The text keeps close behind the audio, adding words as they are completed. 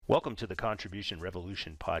Welcome to the Contribution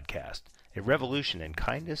Revolution podcast, a revolution in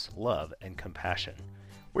kindness, love, and compassion.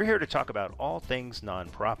 We're here to talk about all things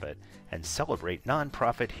nonprofit and celebrate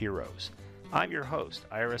nonprofit heroes. I'm your host,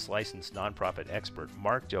 IRS licensed nonprofit expert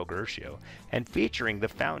Mark Del Gercio, and featuring the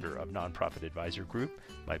founder of Nonprofit Advisor Group,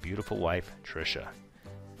 my beautiful wife, Tricia.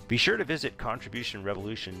 Be sure to visit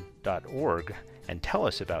contributionrevolution.org and tell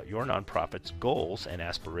us about your nonprofit's goals and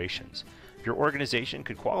aspirations. Your organization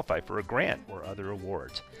could qualify for a grant or other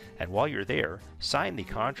awards. And while you're there, sign the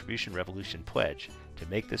Contribution Revolution Pledge to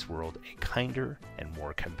make this world a kinder and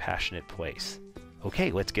more compassionate place.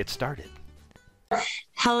 Okay, let's get started.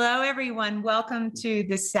 Hello, everyone. Welcome to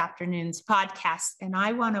this afternoon's podcast. And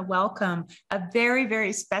I want to welcome a very,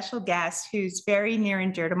 very special guest who's very near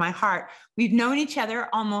and dear to my heart. We've known each other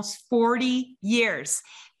almost 40 years.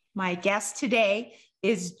 My guest today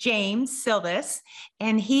is James Silvas,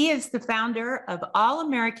 and he is the founder of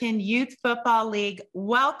All-American Youth Football League.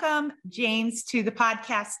 Welcome, James, to the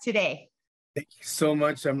podcast today. Thank you so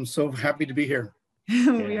much. I'm so happy to be here.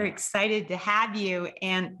 We're excited to have you.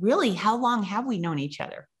 And really, how long have we known each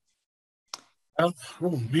other? Oh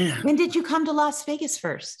man. When did you come to Las Vegas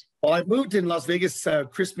first? Well, I moved in Las Vegas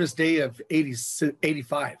Christmas Day of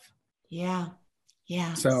 85. Yeah.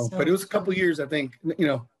 So, but it was a couple years, I think. You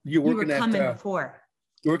know, you were coming before.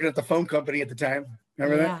 You were working at the phone company at the time.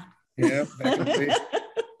 Remember that? Yeah. Back in the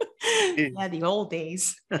day. Yeah, the old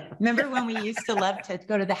days. Remember when we used to love to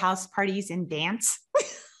go to the house parties and dance?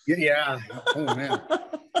 Yeah. Oh man.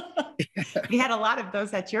 We had a lot of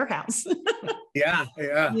those at your house. Yeah.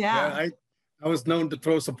 I was known to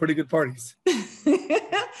throw some pretty good parties.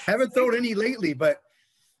 Haven't thrown any lately, but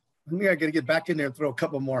I think I got to get back in there and throw a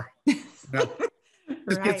couple more.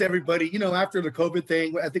 Just gets everybody, after the COVID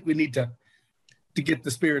thing, I think we need to get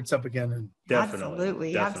the spirits up again. And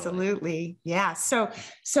Definitely. Yeah. So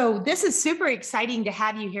this is super exciting to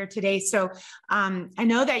have you here today. So I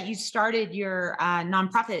know that you started your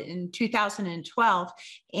nonprofit in 2012,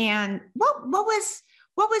 and what was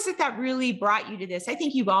it that really brought you to this? I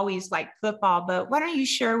think you've always liked football, but why don't you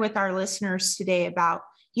share with our listeners today about,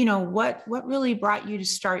 what really brought you to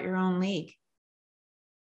start your own league?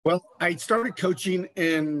 Well, I started coaching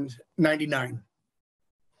in 99,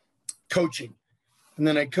 and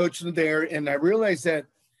then I coached there, and I realized that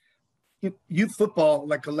youth football,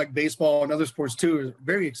 like baseball and other sports too, is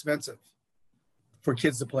very expensive for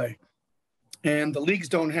kids to play. And the leagues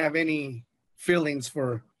don't have any feelings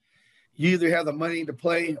for, you either have the money to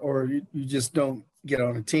play or you just don't get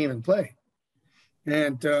on a team and play.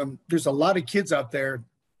 And there's a lot of kids out there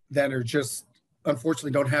that are just,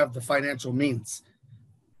 unfortunately, don't have the financial means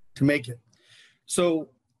to make it. So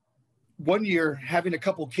one year, having a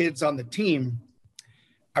couple kids on the team,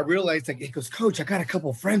 I realized that he goes, Coach, I got a couple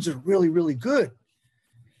of friends that are really, really good.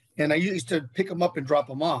 And I used to pick them up and drop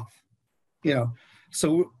them off,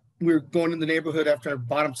 So we were going in the neighborhood after I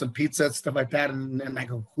bought them some pizza, stuff like that. And I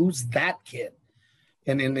go, who's that kid?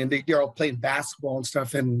 And then they're all playing basketball and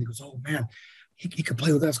stuff. And he goes, oh man, he could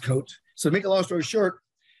play with us, Coach. So to make a long story short,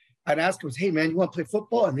 I'd ask him, hey man, you want to play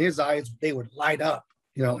football? And his eyes, they would light up,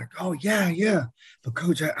 like, oh yeah. But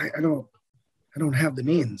Coach, I don't have the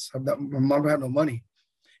means. My mom don't have no money.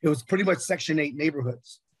 It was pretty much Section 8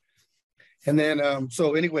 neighborhoods. And then,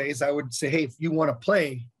 so anyways, I would say, hey, if you want to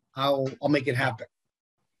play, I'll make it happen.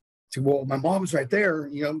 So, well, my mom's right there,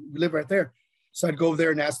 we live right there. So I'd go over there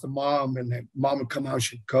and ask the mom, and the mom would come out and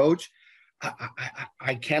she'd, Coach,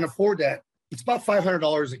 I can't afford that. It's about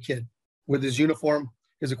 $500 a kid with his uniform,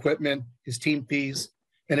 his equipment, his team fees,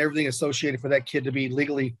 and everything associated for that kid to be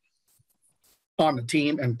legally on the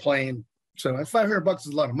team and playing. So $500 is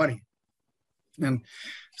a lot of money. And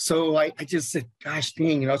so I just said, gosh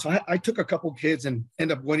dang, so I took a couple kids and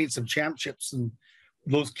ended up winning some championships and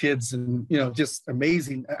those kids, and, just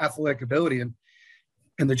amazing athletic ability. And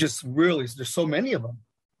they're just really, there's so many of them,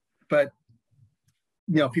 but,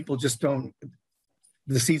 people just don't,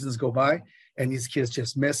 the seasons go by and these kids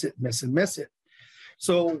just miss it.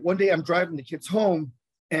 So one day I'm driving the kids home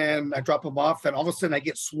and I drop them off, and all of a sudden I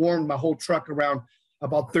get swarmed my whole truck around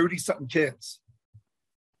about 30 something kids.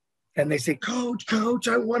 And they say, Coach,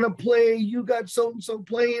 I want to play. You got so-and-so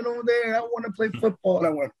playing over there. I want to play football. And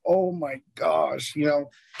I went, oh my gosh,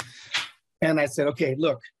 And I said, okay,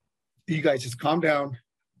 look, you guys just calm down.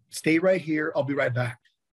 Stay right here. I'll be right back.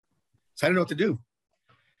 So I didn't know what to do.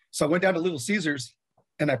 So I went down to Little Caesars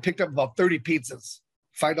and I picked up about 30 pizzas,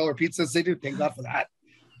 $5 pizzas. They do. Thank God for that.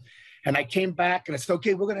 And I came back and I said,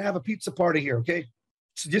 okay, we're going to have a pizza party here. Okay.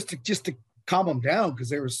 So just to calm them down, because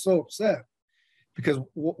they were so upset. Because,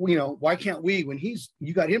 why can't we when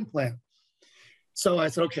you got him planned? So I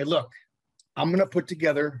said, okay, look, I'm going to put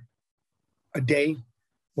together a day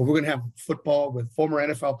where we're going to have football with former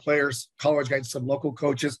NFL players, college guys, some local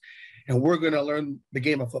coaches, and we're going to learn the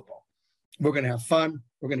game of football. We're going to have fun.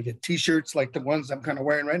 We're going to get T-shirts like the ones I'm kind of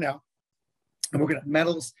wearing right now, and we're going to have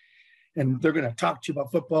medals, and they're going to talk to you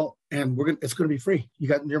about football, and it's going to be free.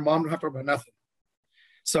 Your mom don't have to worry about nothing.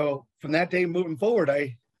 So from that day moving forward,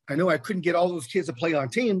 I know I couldn't get all those kids to play on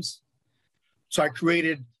teams, so I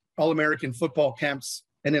created All-American football camps,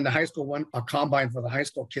 and in the high school one, a combine for the high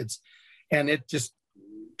school kids, and it just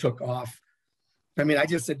took off. I mean, I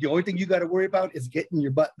just said, the only thing you got to worry about is getting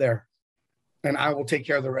your butt there, and I will take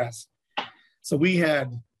care of the rest. So we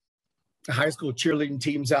had high school cheerleading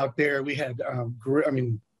teams out there. We had, a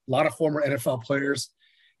lot of former NFL players.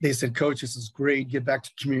 They said, Coach, this is great. Get back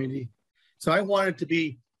to community. So I wanted to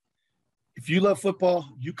be, if you love football,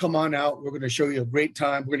 you come on out. We're going to show you a great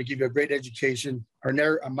time. We're going to give you a great education.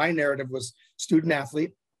 My narrative was student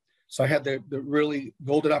athlete. So I had the really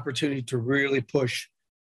golden opportunity to really push,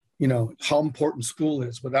 how important school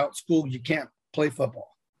is. Without school, you can't play football.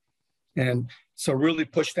 And so really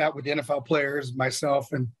push that with the NFL players,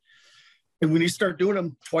 myself, and when you start doing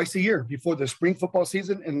them twice a year, before the spring football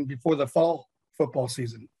season and before the fall football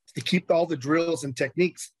season, to keep all the drills and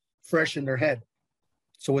techniques fresh in their head.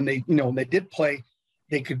 So when they did play,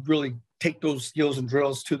 they could really take those skills and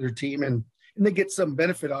drills to their team, and they get some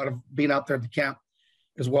benefit out of being out there at the camp,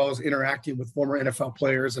 as well as interacting with former NFL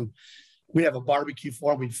players. And we have a barbecue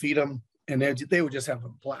for them. We feed them, and they would just have a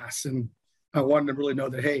blast. And I wanted them to really know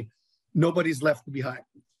that, hey, nobody's left behind.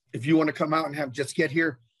 If you want to come out and just get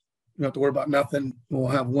here, you don't have to worry about nothing. We'll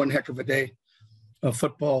have one heck of a day of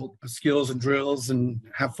football skills and drills, and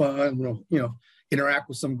have fun. We'll, interact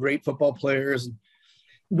with some great football players. And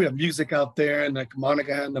we have music out there, and like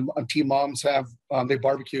Monica and the team moms have they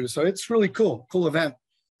barbecue. So it's really cool event.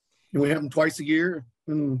 And we have them twice a year.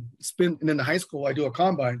 And in the high school, I do a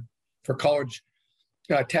combine for college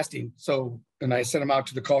testing. So, and I send them out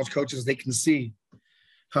to the college coaches. They can see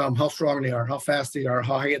how strong they are, how fast they are,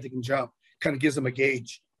 how high they can jump. Kind of gives them a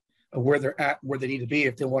gauge of where they're at, where they need to be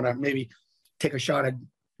if they want to maybe take a shot at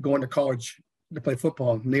going to college to play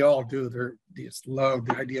football. And they all do. They just love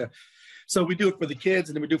the idea. So we do it for the kids,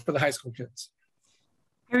 and then we do it for the high school kids.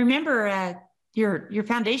 I remember your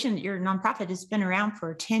foundation, your nonprofit has been around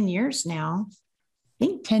for 10 years now. I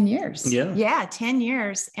think 10 years. Yeah, 10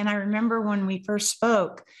 years. And I remember when we first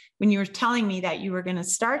spoke, when you were telling me that you were going to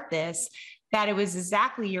start this, that it was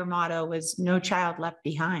exactly your motto was no child left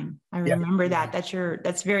behind. I remember that.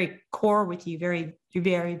 That's very core with you, very,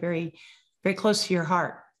 very, very, very close to your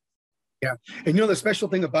heart. Yeah. And the special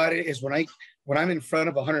thing about it is when I'm in front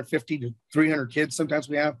of 150 to 300 kids, sometimes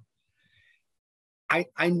we have,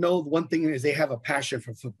 I know one thing is they have a passion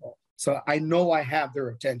for football. So I know I have their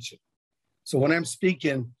attention. So when I'm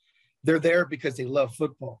speaking, they're there because they love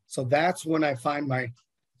football. So that's when I find my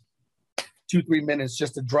 2-3 minutes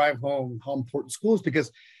just to drive home how important school is,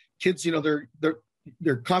 because kids,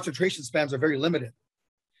 their concentration spans are very limited.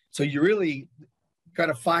 So you really got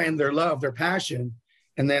to find their love, their passion.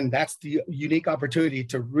 And then that's the unique opportunity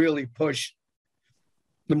to really push.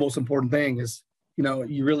 The most important thing is,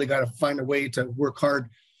 you really got to find a way to work hard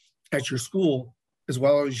at your school, as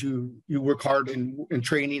well as you work hard in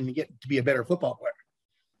training and get to be a better football player.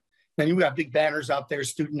 And you got big banners out there,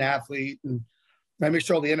 student athlete, and I make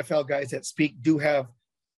sure all the NFL guys that speak do have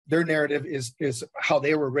their narrative is how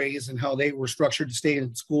they were raised and how they were structured to stay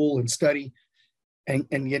in school and study and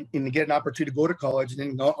get an opportunity to go to college, and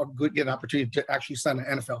then get an opportunity to actually sign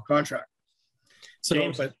an NFL contract. So,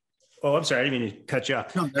 James, I'm sorry, I didn't mean to cut you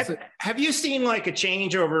off. No, have you seen like a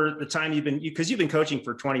change over the time because you've been coaching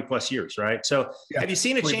for 20 plus years, right? So have you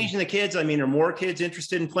seen a change in the kids? I mean, are more kids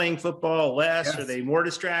interested in playing football, less? Yes. Are they more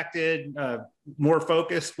distracted, more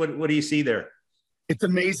focused? What do you see there? It's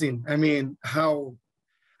amazing. I mean,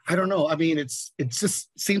 I don't know. I mean, it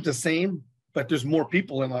just seems the same, but there's more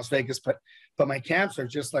people in Las Vegas, but my camps are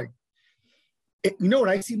just like, you know what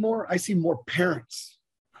I see more? I see more parents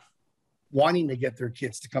wanting to get their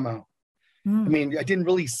kids to come out. I mean, I didn't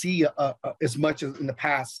really see as much as in the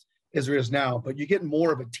past as there is now, but you get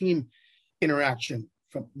more of a team interaction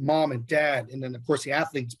from mom and dad. And then of course the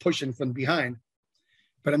athletes pushing from behind.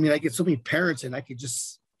 But I mean, I get so many parents, and I could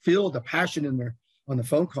just feel the passion in there on the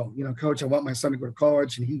phone call. Coach, I want my son to go to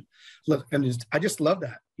college, and I just love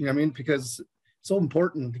that. You know what I mean? Because it's so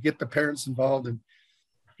important to get the parents involved, and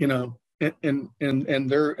and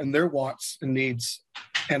their wants and needs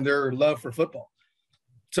and their love for football.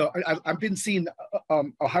 So I've been seeing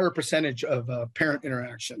a higher percentage of parent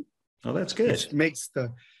interaction. Oh, that's good. Which makes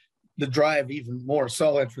the drive even more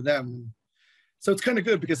solid for them. So it's kind of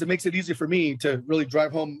good because it makes it easy for me to really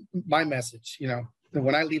drive home my message.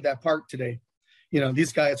 When I leave that park today,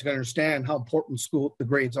 these guys are going to understand how important the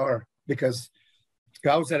grades are, because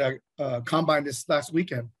I was at a combine this last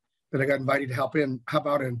weekend that I got invited to help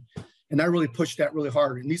out in, and I really pushed that really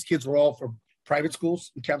hard. And these kids were all from private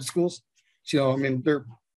schools and Catholic schools. So, they're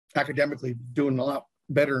academically doing a lot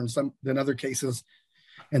better than other cases.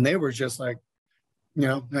 And they were just like,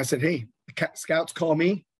 and I said, hey, the scouts call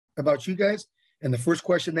me about you guys. And the first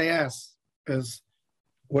question they ask is,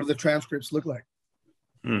 what do the transcripts look like?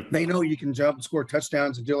 They know you can jump and score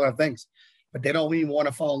touchdowns and do a lot of things, but they don't even want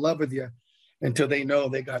to fall in love with you until they know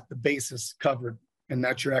they got the basis covered, and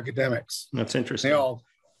that's your academics. That's interesting.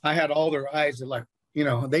 I had all their eyes. They're like,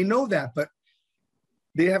 they know that, but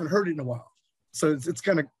they haven't heard it in a while. So it's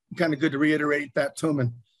kind of good to reiterate that to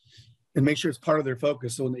them and make sure it's part of their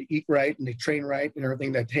focus. So when they eat right and they train right and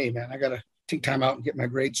everything, that, hey man, I got to take time out and get my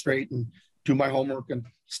grades straight and do my homework and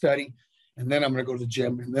study. And then I'm going to go to the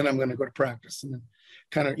gym, and then I'm going to go to practice. And then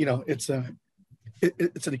kind of, it's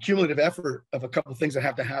an accumulative effort of a couple of things that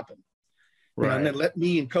have to happen. Right. And then let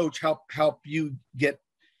me and coach help you get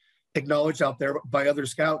acknowledged out there by other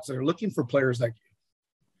scouts that are looking for players like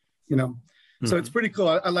you. So it's pretty cool.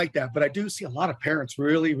 I like that. But I do see a lot of parents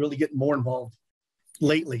really, really getting more involved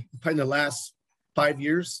lately, probably in the last 5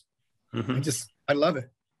 years. I love it.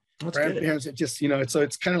 That's Grandparents, good. it just, so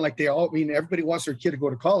it's kind of like everybody wants their kid to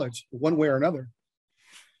go to college one way or another.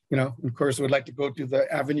 Of course, would like to go to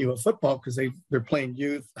the avenue of football because they're playing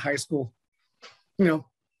youth, high school, and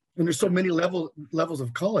there's so many levels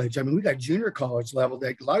of college. We got junior college level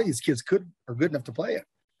that a lot of these kids are good enough to play it.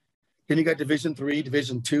 Then you got Division III,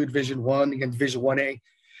 Division II, Division I, you got Division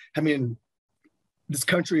 1A. This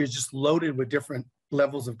country is just loaded with different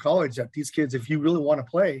levels of college that these kids, if you really want to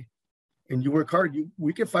play and you work hard,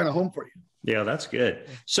 we can find a home for you. Yeah, that's good.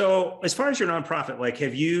 So as far as your nonprofit, like,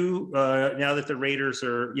 have you, now that the Raiders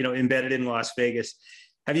are, embedded in Las Vegas,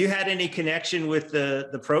 have you had any connection with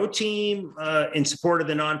the pro team in support of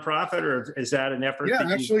the nonprofit, or is that an effort? Yeah,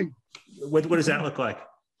 actually. What does that look like?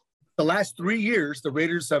 The last 3 years, the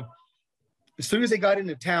Raiders have, as soon as they got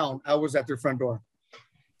into town, I was at their front door.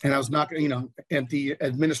 And I was knocking, at the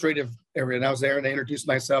administrative area. And I was there and I introduced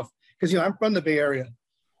myself because, I'm from the Bay Area.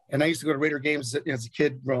 And I used to go to Raider games as a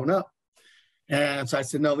kid growing up. And so I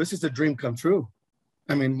said, no, this is a dream come true.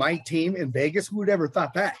 My team in Vegas, who would ever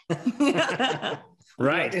thought that?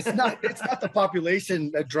 Right. It's not the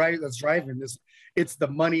population that's driving this. It's the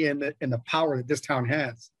money and the power that this town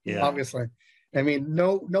has. Yeah. Obviously.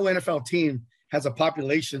 No NFL team has a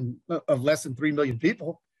population of less than 3 million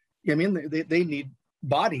people. They need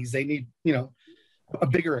bodies. They need, a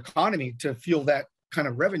bigger economy to fuel that kind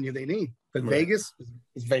of revenue they need. But right. Vegas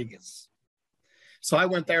is Vegas. So I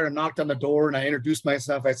went there and knocked on the door and I introduced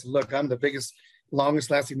myself. I said, look, I'm the biggest, longest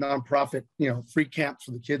lasting nonprofit, free camps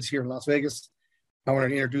for the kids here in Las Vegas. I want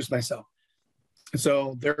to introduce myself. And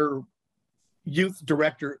so their youth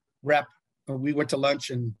director rep, we went to lunch,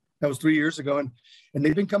 and that was 3 years ago. And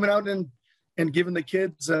they've been coming out and giving the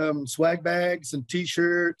kids swag bags and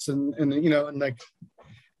T-shirts and like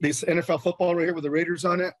this NFL football right here with the Raiders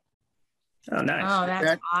on it. Oh, nice. Oh,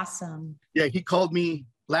 that's awesome. Yeah, he called me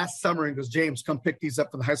last summer and goes, James, come pick these up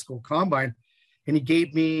for the high school combine. And he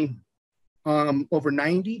gave me over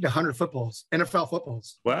 90 to 100 footballs, NFL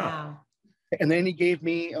footballs. Wow. And then he gave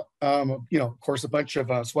me, of course, a bunch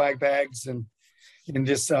of swag bags and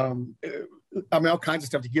just, all kinds of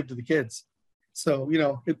stuff to give to the kids. So,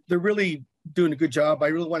 they're really doing a good job. I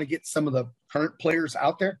really want to get some of the current players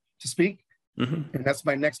out there to speak. Mm-hmm. And that's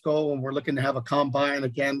my next goal. And we're looking to have a combine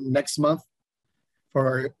again next month for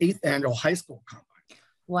our 8th annual high school combine.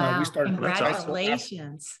 Wow. We started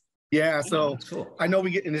Congratulations. Yeah. So cool. I know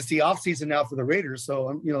we get, and it's the off season now for the Raiders.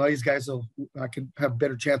 So, these guys I can have a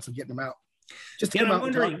better chance of getting them out. Just to I'm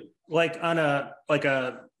wondering, like on a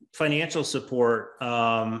financial support,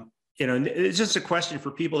 it's just a question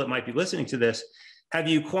for people that might be listening to this. Have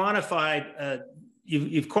you quantified,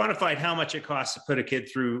 you've quantified how much it costs to put a kid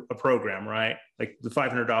through a program, right? Like the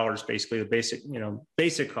 $500, basically the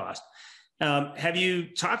basic cost. Have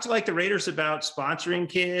you talked to like the Raiders about sponsoring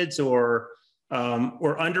kids or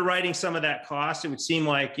underwriting some of that cost? It would seem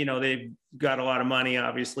like, they've got a lot of money,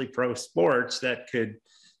 obviously pro sports that could,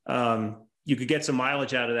 you could get some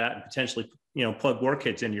mileage out of that and potentially, plug more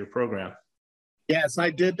kids into your program. Yes, I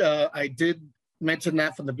did mention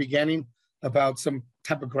that from the beginning about some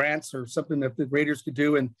type of grants or something that the Raiders could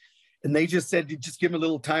do. And they just said, you just give them a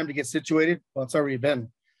little time to get situated. Well, it's already been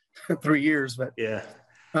 3 years, but yeah.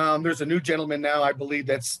 There's a new gentleman now, I believe,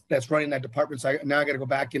 that's running that department. So now I got to go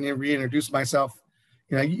back and reintroduce myself.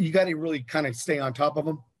 You got to really kind of stay on top of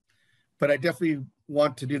them. But I definitely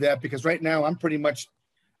want to do that because right now I'm pretty much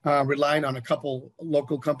relying on a couple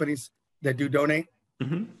local companies that do donate.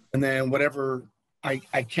 Mm-hmm. And then whatever I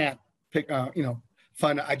can't pick,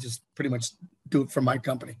 fund, I just pretty much do it for my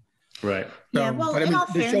company. Right. Yeah. Well, but I in mean, all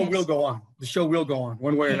the show fairness, will go on. The show will go on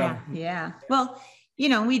one way or another. Yeah. Well,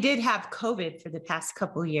 we did have COVID for the past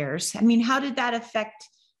couple of years. I mean, how did that affect,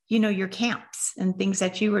 your camps and things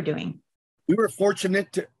that you were doing? We were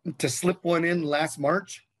fortunate to slip one in last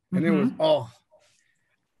March, and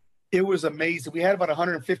it was amazing. We had about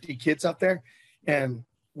 150 kids out there, and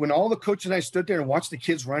when all the coaches and I stood there and watched the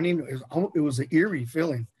kids running, it was an eerie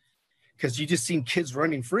feeling, because you just seen kids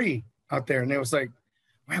running free out there, and it was like,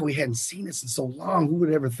 wow, we hadn't seen this in so long. Who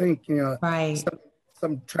would ever think, Right.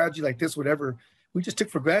 some tragedy like this would ever, we just took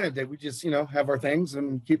for granted that we just, have our things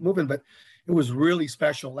and keep moving. But it was really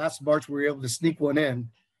special. Last March, we were able to sneak one in.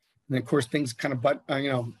 And of course, things kind of got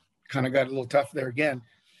a little tough there again.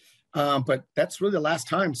 But that's really the last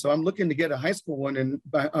time. So I'm looking to get a high school one in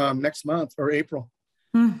next month or April.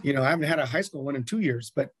 I haven't had a high school one in 2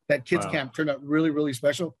 years, but that kids camp turned out really, really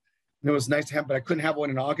special. And it was nice to have, but I couldn't have one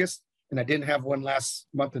in August, and I didn't have one last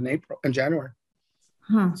month in January.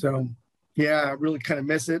 So yeah, I really kind of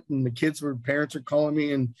miss it. And the parents are calling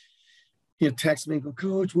me and text me and go,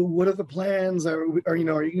 Coach, well, what are the plans? Are you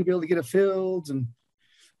gonna be able to get it filled? And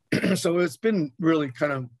so it's been really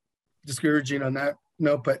kind of discouraging on that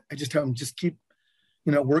note, but I just tell them, just keep,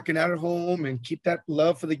 working out at home and keep that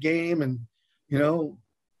love for the game, and,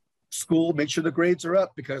 school, make sure the grades are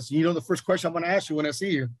up, because, the first question I'm going to ask you when I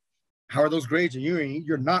see you, how are those grades? And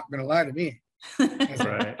you're not going to lie to me.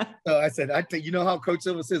 Right. So I said, how Coach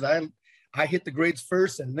Silvas says, I hit the grades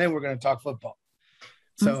first, and then we're going to talk football.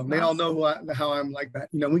 So they all know how I'm like that.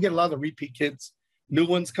 We get a lot of repeat kids, new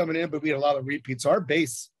ones coming in, but we get a lot of repeats. So our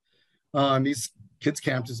base on these kids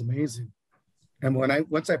camps is amazing. And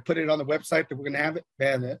once I put it on the website that we're going to have it,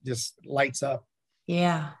 man, it just lights up.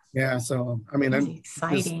 Yeah. Yeah. So, I mean, That's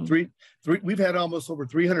exciting. We've had almost over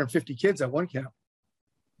 350 kids at one camp.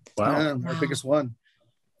 Wow. Our biggest one.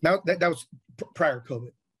 Now that was prior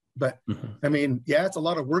COVID, but I mean, yeah, it's a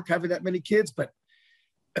lot of work having that many kids, but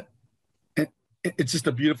it's just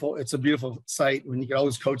a beautiful sight when you get all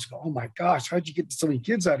those coaches go, oh my gosh, how'd you get so many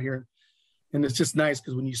kids out here? And it's just nice,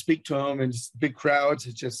 because when you speak to them and just big crowds,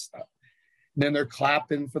 it's just, and then they're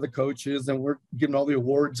clapping for the coaches, and we're giving all the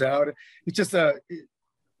awards out. It's just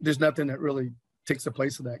there's nothing that really takes the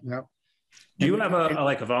place of that, Do you have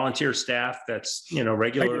a volunteer staff that's,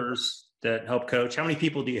 regulars that help coach? How many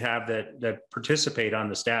people do you have that participate on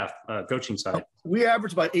the staff coaching side? We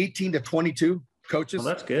average about 18 to 22 coaches. Well,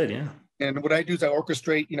 that's good. Yeah. And what I do is I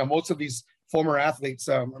orchestrate, most of these former athletes,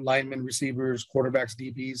 linemen, receivers, quarterbacks,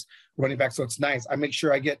 DBs, running backs. So it's nice. I make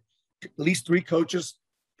sure I get at least 3 coaches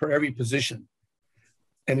per every position.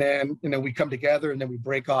 And then, we come together, and then we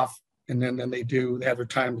break off, and then they have their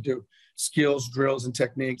time to do skills, drills, and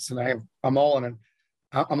techniques. And I'm all on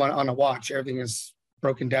a watch. Everything is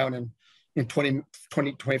broken down in 20,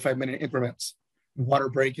 25 minute increments, water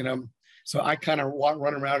breaking them. So I kind of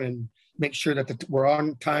run around and make sure that we're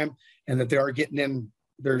on time, and that they are getting in.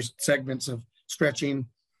 There's segments of stretching,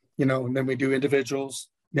 and then we do individuals.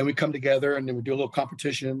 Then we come together, and then we do little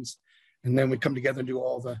competitions, and then we come together and do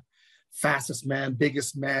all the fastest man,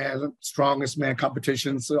 biggest man, strongest man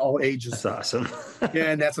competitions, all ages. That's awesome.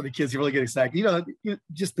 Yeah, and that's when the kids really get excited.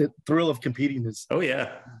 Just the thrill of competing is. Oh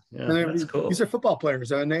yeah, that's cool. These are football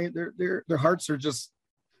players, and their hearts are just,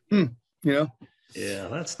 Yeah,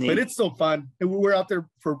 that's neat. But it's so fun. And we're out there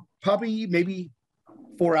for probably maybe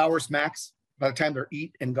 4 hours max by the time they're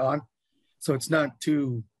eat and gone. So it's not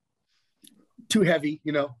too heavy,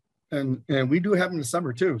 and we do have them in the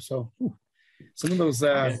summer too. So some of those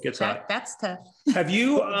that's tough. Have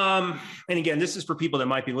you and again, this is for people that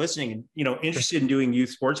might be listening and interested in doing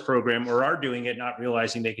youth sports program, or are doing it not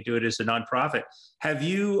realizing they could do it as a nonprofit. Have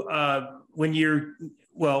you let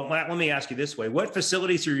me ask you this way: what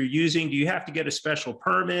facilities are you using? Do you have to get a special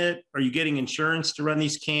permit? Are you getting insurance to run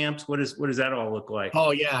these camps? What does that all look like?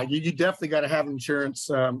 Oh yeah, you definitely got to have insurance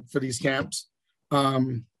for these camps.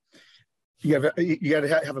 You got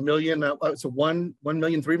to have $1 million. It's a 1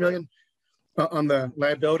 million, 3 million on the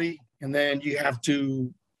liability, and then you have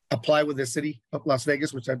to apply with the city of Las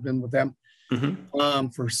Vegas, which I've been with them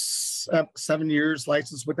for 7 years,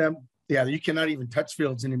 licensed with them. Yeah, you cannot even touch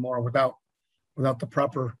fields anymore without the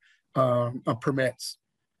proper permits,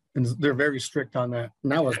 and they're very strict on that.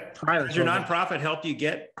 And that was prior. Has your nonprofit helped you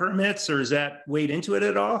get permits, or is that weighed into it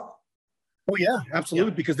at all? Oh yeah,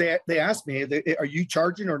 absolutely. Yeah. Because they asked me, are you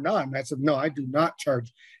charging or not? And I said, no, I do not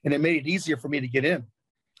charge, and it made it easier for me to get in.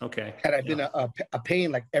 Okay. Had I been a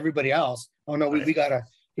paying like everybody else, oh no, we gotta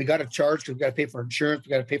charge, because we gotta pay for insurance, we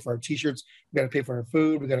gotta pay for our t-shirts, we gotta pay for our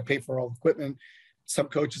food, we gotta pay for all the equipment. some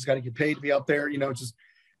coaches got to get paid to be out there.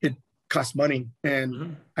 It costs money,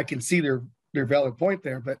 and I can see their valid point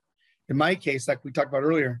there. But in my case, like we talked about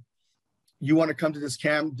earlier, you want to come to this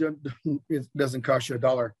camp, it doesn't cost you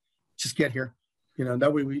 $1. Just get here.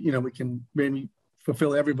 That way we can maybe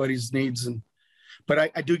fulfill everybody's needs.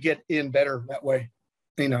 But I do get in better that way.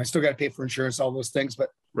 I still got to pay for insurance, all those things, but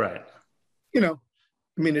right.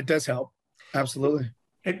 It does help. Absolutely.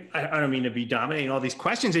 I don't mean to be dominating all these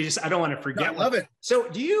questions. I don't want to forget. No, I love it. So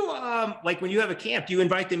do you, like when you have a camp, do you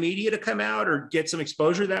invite the media to come out or get some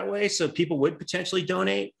exposure that way so people would potentially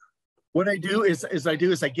donate? What I do is I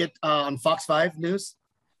get on Fox 5 News.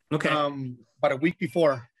 Okay. About a week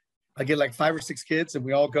before, I get like 5 or 6 kids, and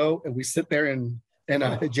we all go and we sit there and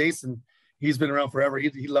Jason, he's been around forever.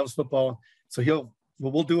 He loves football, so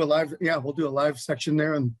we'll do a live section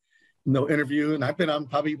there, and they'll interview. And I've been on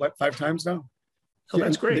probably 5 times now. Oh,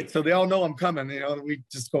 that's great. So they all know I'm coming. We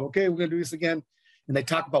just go, okay, we're gonna do this again, and they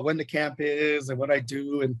talk about when the camp is and what I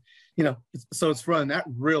do, and so it's fun. That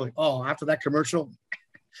really, after that commercial,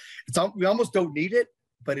 we almost don't need it,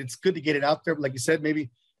 but it's good to get it out there. Like you said, maybe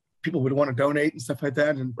people would want to donate and stuff like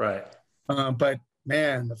that. And right. But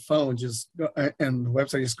man, the phone and the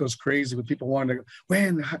website just goes crazy with people wanting to go,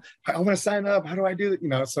 I want to sign up. How do I do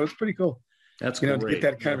it? So it's pretty cool. That's great. To get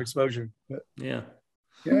that kind of exposure. But, yeah.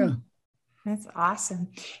 That's awesome.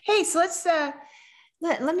 Hey, so let's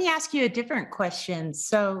let me ask you a different question.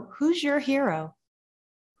 So who's your hero?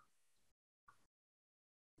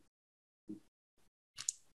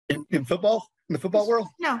 In football? In the football world?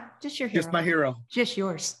 No, just your hero. Just my hero. Just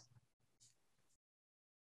yours.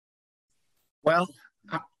 Well,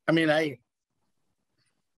 I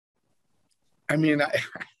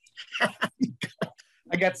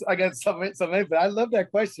got something, but I love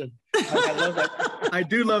that question. I love that. I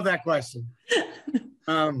do love that question.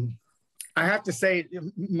 I have to say,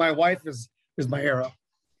 my wife is my hero.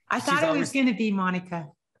 I thought it was going to be Monica.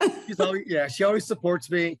 She always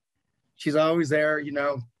supports me. She's always there,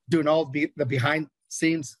 doing all the behind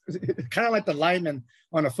scenes, kind of like the linemen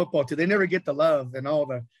on a football team. They never get the love and all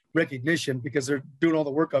the recognition because they're doing all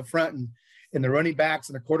the work up front, and the running backs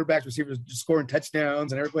and the quarterbacks, receivers just scoring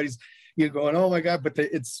touchdowns, and everybody's going, oh my God. But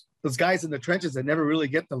it's those guys in the trenches that never really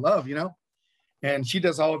get the love, and she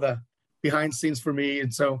does all the behind scenes for me.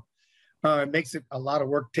 And so it makes it a lot of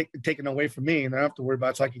work taken away from me, and I don't have to worry about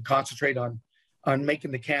it, so I can concentrate on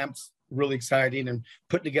making the camps really exciting and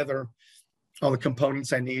putting together all the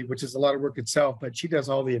components I need, which is a lot of work itself. But she does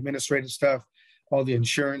all the administrative stuff, all the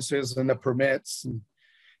insurances and the permits, and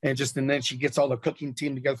then she gets all the cooking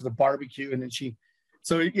team together for the barbecue. And then she's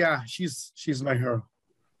my hero.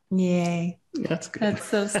 Yay. That's good. That's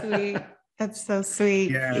so sweet. That's so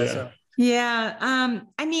sweet. Yeah.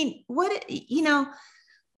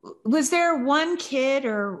 Was there one kid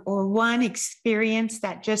or one experience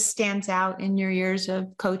that just stands out in your years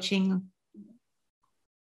of coaching?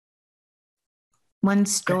 One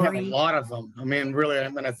story? I have a lot of them. Really,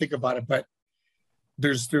 when I think about it, but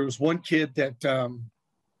there was one kid that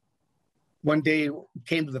one day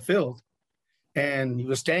came to the field, and he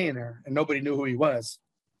was staying there, and nobody knew who he was.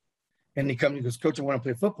 And he goes, Coach, I want to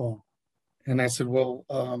play football. And I said, well,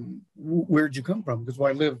 where'd you come from? Because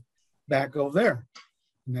I live back over there.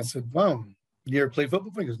 And I said, wow, you ever play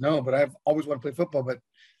football? He goes, no, but I've always wanted to play football, but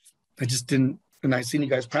I just didn't. And I seen you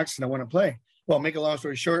guys practice, and I want to play. Well, make a long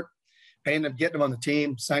story short, I ended up getting him on the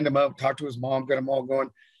team, signed him up, talked to his mom, got him all going.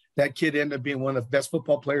 That kid ended up being one of the best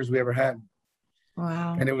football players we ever had.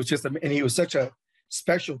 Wow. And it was and he was such a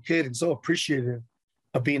special kid and so appreciative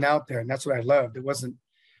of being out there. And that's what I loved. It wasn't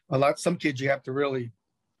some kids you have to really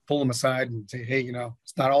pull them aside and say, hey,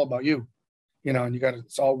 it's not all about you, and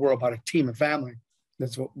it's all we're about a team and family.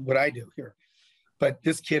 That's what I do here. But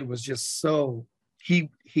this kid was just he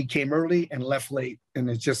came early and left late. And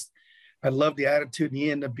it's just, I love the attitude, and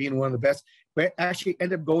he ended up being one of the best. But actually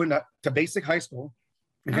ended up going to basic high school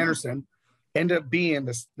in Henderson, ended up being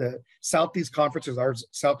the Southeast Conferences. Our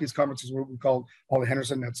Southeast Conference is what we call all the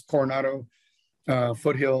Henderson. That's Coronado,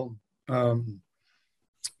 Foothill,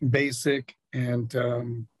 Basic, and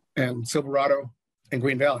Silverado, and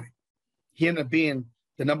Green Valley. He ended up being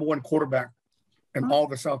the #1 quarterback in all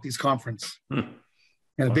the Southeast Conference. And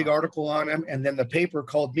a big article on him. And then the paper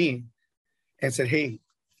called me and said, hey,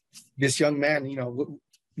 this young man,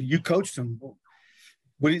 you coached him.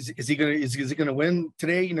 What is he gonna win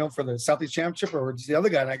today, for the Southeast Championship, or is the other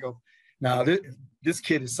guy? And I go, no, this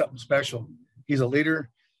kid is something special. He's a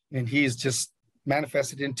leader, and he's just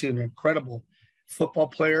manifested into an incredible football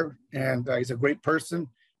player, and he's a great person.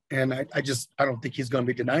 And I don't think he's going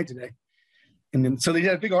to be denied today. And then, so they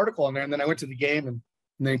did a big article on there, and then I went to the game, and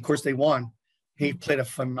then of course they won. He played a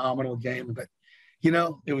phenomenal game, but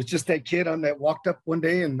it was just that kid that walked up one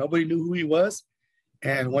day and nobody knew who he was.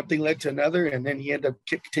 And one thing led to another. And then he ended up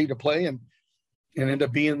continuing to play and ended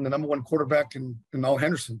up being the number one quarterback in all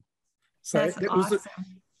Henderson. So That's awesome.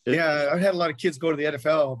 I had a lot of kids go to the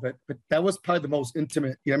NFL, but that was probably the most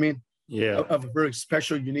intimate, you know what I mean? Yeah. Of a very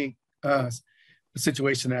special, unique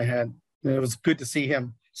situation I had. And it was good to see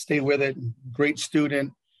him stay with it. Great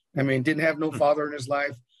student. I mean, didn't have no father in his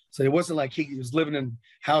life. So it wasn't like he was living in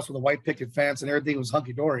a house with a white picket fence and everything was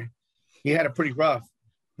hunky-dory. He had it pretty rough,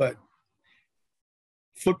 but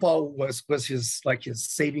football was his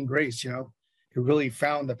saving grace, He really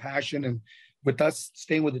found the passion. And with us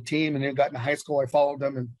staying with the team and then got into high school, I followed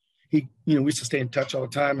him and he, we used to stay in touch all the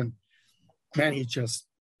time. And man, he just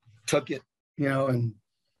took it,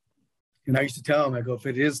 and I used to tell him, I go, if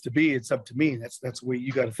it is to be, it's up to me. That's the way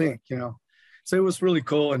you got to think, So it was really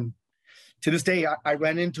cool. And to this day, I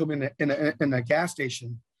ran into him in a gas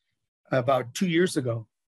station about 2 years ago.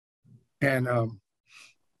 And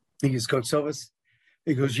he goes, Coach Silvas,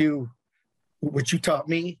 he goes, what you taught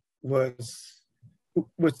me was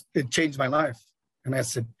it changed my life. And I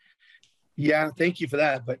said, yeah, thank you for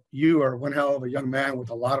that. But you are one hell of a young man with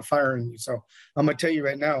a lot of fire in you. So I'm going to tell you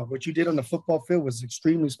right now, what you did on the football field was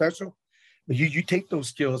extremely special. But you take those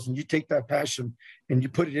skills and you take that passion and you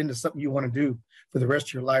put it into something you want to do for the rest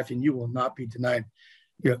of your life, and you will not be denied.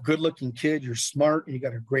 You're a good-looking kid. You're smart, and you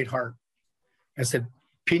got a great heart. I said,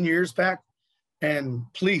 pin your ears back, and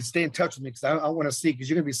please stay in touch with me because I want to see, because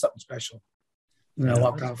you're going to be something special. And I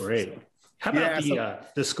walked off. Great. How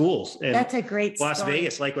about the schools? In That's a great Las story.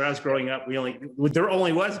 Vegas, like when I was growing up, there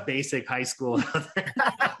only was basic high school out there.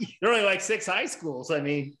 There were only like 6 high schools. I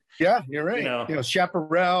mean, yeah, you're right.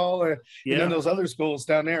 Chaparral, and then those other schools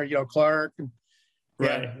down there, Clark. And,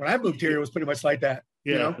 right. When I moved here, it was pretty much like that.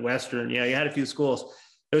 Yeah, Western. Yeah, you had a few schools.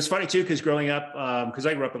 It was funny too, because growing up, because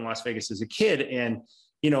I grew up in Las Vegas as a kid, and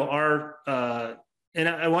and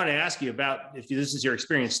I want to ask you about if this is your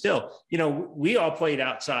experience still. We all played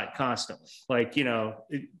outside constantly. Like,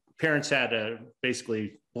 parents had to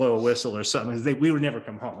basically blow a whistle or something. We would never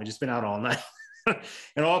come home. We just been out all night.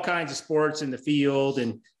 And all kinds of sports in the field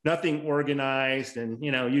and nothing organized. And,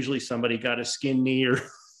 usually somebody got a skin knee or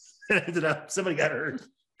ended up, somebody got hurt.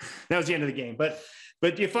 That was the end of the game. But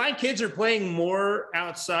do you find kids are playing more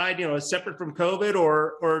outside, separate from COVID,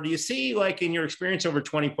 or do you see, like in your experience over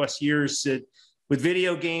 20 plus years, that with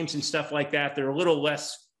video games and stuff like that, they're a little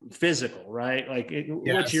less physical, right? Like,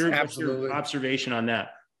 what's your observation on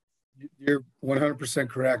that? You're 100%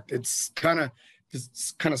 correct. It's kind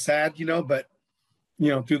of sad, but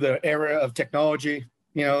through the era of technology,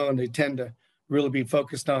 and they tend to really be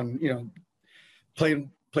focused on,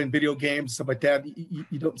 playing video games, stuff like that.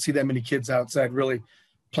 You don't see that many kids outside really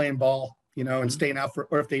playing ball, and staying out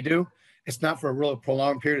or if they do, it's not for a real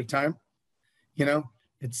prolonged period of time.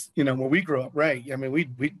 It's, when we grew up, right. I mean,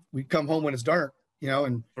 we come home when it's dark,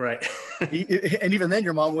 and right. And even then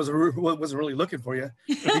your mom wasn't really looking for you.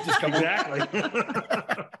 You just come exactly.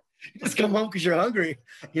 You just come home because you're hungry,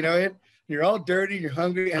 you're all dirty, you're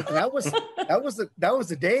hungry. And that was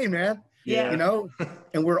the day, man. Yeah.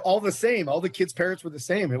 And we're all the same. All the kids' parents were the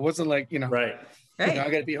same. It wasn't like, right. I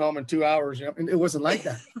got to be home in 2 hours, and it wasn't like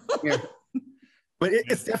that. But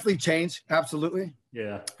it's definitely changed. Absolutely.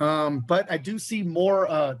 Yeah. But I do see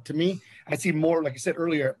more, to me, I see more, like I said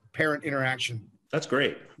earlier, parent interaction. That's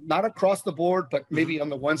great. Not across the board, but maybe on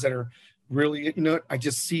the ones that are really, I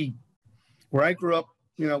just see where I grew up,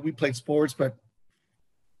 we played sports, but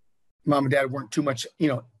mom and dad weren't too much,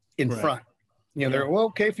 in front. They're, well,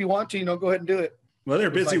 okay, if you want to, go ahead and do it. Well,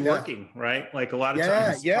 they're busy working, right? Like a lot of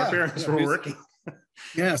times our parents were working.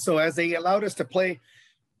 Yeah. So as they allowed us to play,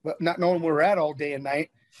 not knowing where we're at all day and night,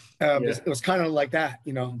 it was kind of like that,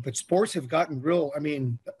 but sports have gotten real. I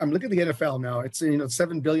mean, I'm looking at the NFL now. It's,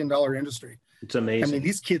 $7 billion industry. It's amazing. I mean,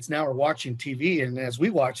 these kids now are watching TV, and as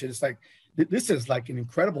we watch it, it's like, this is like an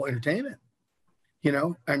incredible entertainment.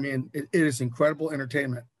 I mean, it is incredible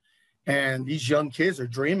entertainment. And these young kids are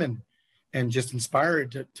dreaming and just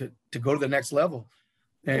inspired to go to the next level.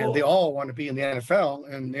 And they all want to be in the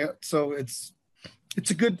NFL. And so it's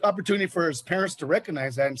a good opportunity for his parents to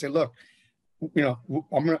recognize that and say, look,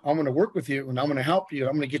 I'm going to work with you, and I'm going to help you.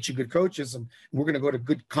 I'm going to get you good coaches, and we're going to go to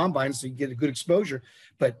good combines so you get a good exposure.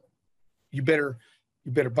 But you better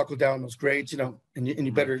buckle down those grades, and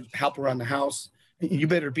you better help around the house. You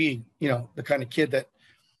better be, the kind of kid that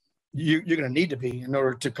you're going to need to be in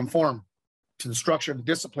order to conform to the structure and the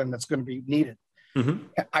discipline that's going to be needed. Mm-hmm.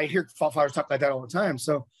 I hear fathers talk like that all the time.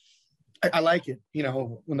 So I like it.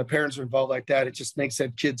 When the parents are involved like that, it just makes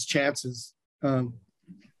that kid's chances,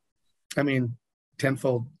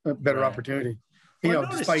 tenfold better opportunity,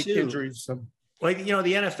 despite injuries. So. Like, the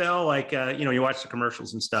NFL, like, you watch the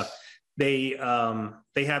commercials and stuff. They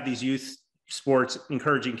have these youth sports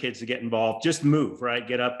encouraging kids to get involved, just move, right?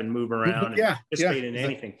 Get up and move around and participate in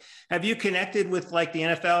anything. Have you connected with like the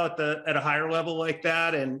NFL at a higher level like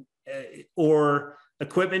that, and or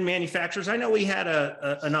equipment manufacturers? I know we had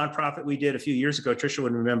a nonprofit we did a few years ago. Trisha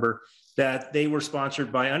would remember that they were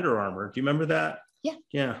sponsored by Under Armour. Do you remember that? Yeah.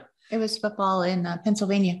 Yeah. It was football in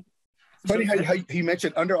Pennsylvania. Funny how you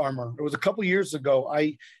mentioned Under Armour. It was a couple of years ago.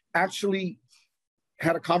 I actually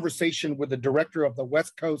had a conversation with the director of the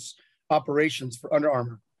West Coast operations for Under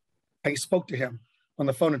Armour. I spoke to him on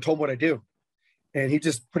the phone and told him what I do. And he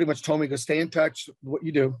just pretty much told me to stay in touch with what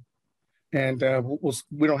you do. And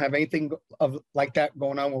we don't have anything like that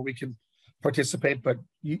going on where we can participate, but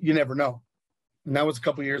you never know. And that was a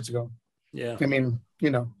couple of years ago. Yeah. I mean,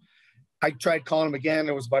 I tried calling him again.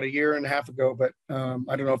 It was about a year and a half ago, but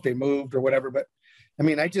I don't know if they moved or whatever. But I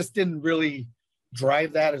mean, I just didn't really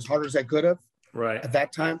drive that as hard as I could have at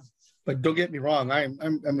that time. But don't get me wrong. I'm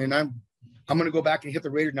going to go back and hit the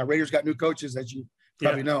Raiders. Now, Raiders got new coaches, as you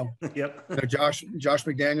probably know. Yep. Josh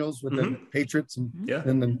McDaniels with the Patriots and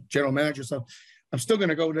the general manager. So I'm still going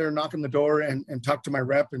to go there, knock on the door and talk to my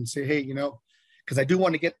rep and say, hey, because I do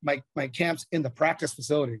want to get my camps in the practice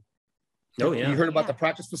facility. Oh, yeah. You heard about the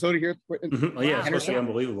practice facility here? Oh, yeah. It's supposed to be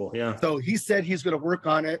unbelievable. Yeah. So he said he's going to work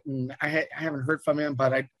on it, and I haven't heard from him,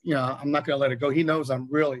 but I'm not going to let it go. He knows I'm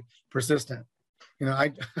really persistent.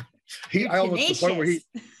 I almost to the point where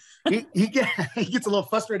he gets a little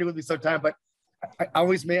frustrated with me sometimes, but I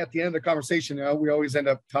always may at the end of the conversation, we always end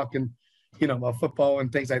up talking, about football and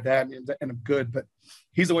things like that, and I'm good. But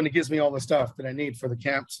he's the one that gives me all the stuff that I need for the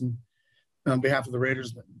camps and on behalf of the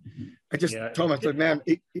Raiders. But I just told him, I said, man,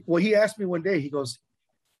 he asked me one day, he goes,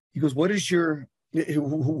 what is your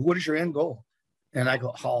end goal? And I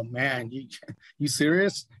go, oh man, you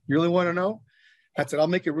serious? You really want to know? I said, I'll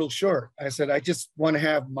make it real short. I said, I just want to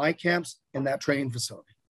have my camps in that training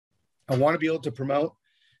facility. I want to be able to promote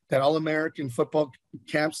that All-American football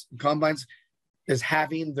camps and combines is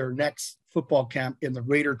having their next football camp in the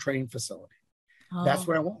Raider training facility. Oh. That's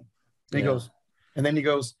what I want. And he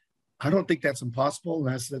goes, I don't think that's impossible.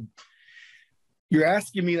 And I said, you're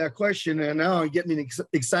asking me that question and now you get me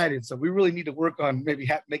excited. So we really need to work on maybe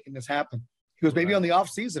making this happen. He goes, maybe on the off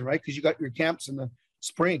season, right? Because you got your camps in the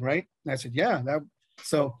spring, right? And I said, yeah.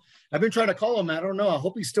 So I've been trying to call him. I don't know. I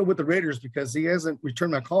hope he's still with the Raiders because he hasn't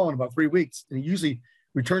returned my call in about 3 weeks. And he usually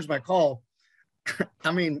returns my call,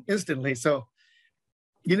 instantly. So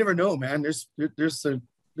you never know, man. There's a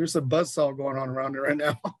buzzsaw going on around there right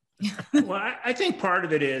now. Well, I think part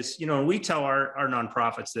of it is, we tell our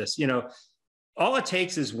nonprofits this, all it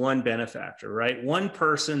takes is one benefactor, right? One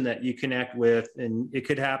person that you connect with, and it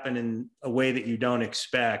could happen in a way that you don't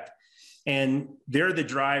expect. And they're the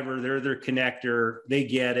driver, they're their connector, they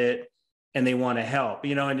get it, and they want to help,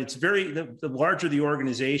 and it's the larger the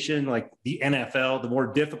organization, like the NFL, the more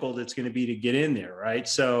difficult it's going to be to get in there, right?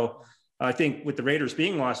 So I think with the Raiders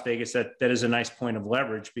being Las Vegas, that is a nice point of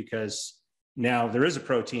leverage because now there is a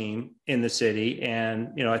pro team in the city, and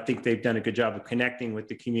I think they've done a good job of connecting with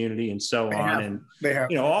the community and so on. They have.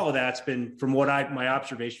 All of that's been, from what my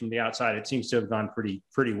observation from the outside, it seems to have gone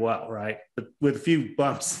pretty well, right? But with a few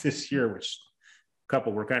bumps this year, which a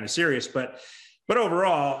couple were kind of serious, but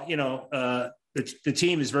overall, the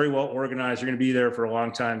team is very well organized. You're going to be there for a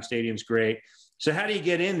long time. Stadium's great. So how do you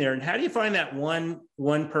get in there, and how do you find that one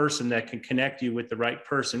person that can connect you with the right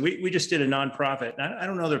person? We just did a nonprofit. I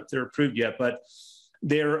don't know if they're approved yet, but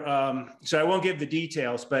they're so I won't give the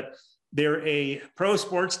details, but they're a pro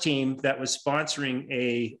sports team that was sponsoring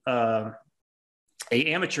a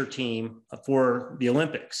amateur team for the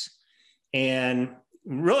Olympics, and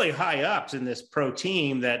really high ups in this pro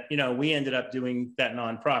team that we ended up doing that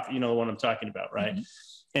nonprofit. The one I'm talking about, right? Mm-hmm.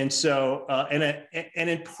 And so, and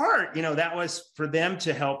in part, that was for them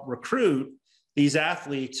to help recruit these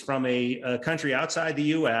athletes from a country outside the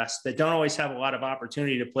U.S. that don't always have a lot of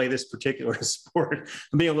opportunity to play this particular sport.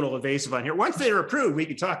 I'm being a little evasive on here. Once they're approved, we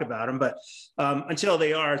can talk about them, but until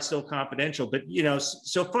they are, it's still confidential. But,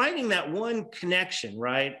 so finding that one connection,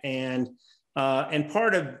 right? And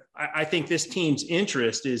part of, I think this team's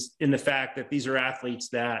interest is in the fact that these are athletes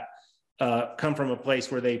that come from a place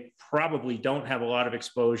where they probably don't have a lot of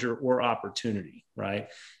exposure or opportunity, right?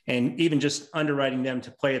 And even just underwriting them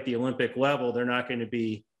to play at the Olympic level, they're not going to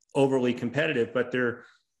be overly competitive, but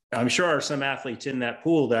I'm sure are some athletes in that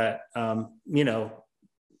pool that,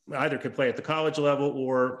 either could play at the college level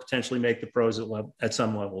or potentially make the pros at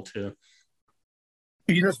some level too.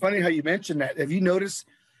 It's funny how you mentioned that. Have you noticed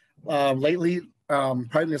lately,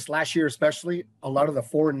 probably this last year especially, a lot of the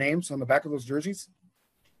foreign names on the back of those jerseys?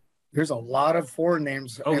 there's a lot of foreign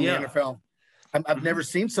names in the NFL. I've never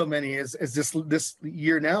seen so many as this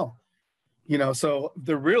year now. So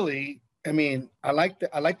they're really, I mean, I like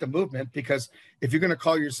the movement, because if you're going to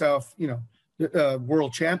call yourself,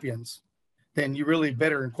 world champions, then you really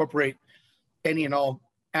better incorporate any and all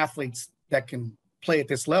athletes that can play at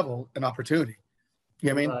this level an opportunity. You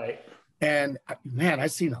know what I mean? Right. And man,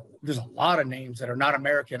 there's a lot of names that are not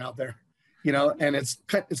American out there, and it's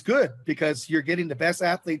good, because you're getting the best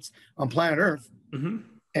athletes on planet Earth,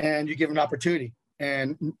 and you give them an opportunity.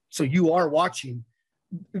 And so you are watching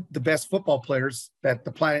the best football players that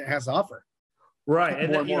the planet has to offer. Right.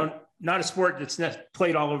 And not a sport that's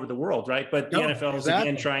played all over the world, right? But the NFL is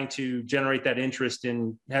again trying to generate that interest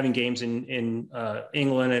in having games in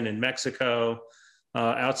England and in Mexico,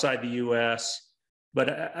 outside the U.S. But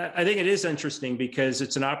I think it is interesting, because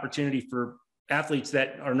it's an opportunity for athletes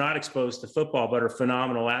that are not exposed to football but are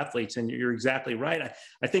phenomenal athletes. And you're exactly right.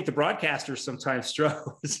 I think the broadcasters sometimes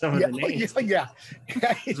struggle with some of the names. Yeah.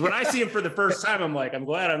 When I see them for the first time, I'm like, I'm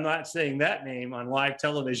glad I'm not saying that name on live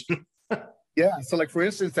television. Yeah. So, like, for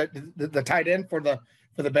instance, that the tight end for the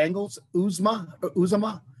Bengals,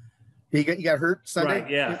 Uzama, he got hurt Sunday.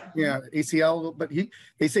 Right, yeah. ACL, but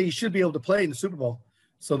they say he should be able to play in the Super Bowl.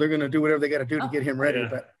 So they're going to do whatever they got to do to get him ready.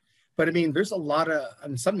 Yeah. But I mean, there's a lot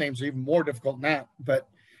of, some names are even more difficult than that. But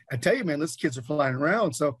I tell you, man, these kids are flying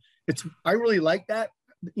around. So I really like that,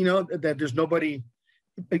 that there's nobody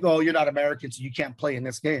like, oh, you're not American, so you can't play in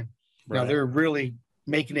this game. Right. Now they're really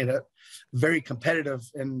making it a very competitive.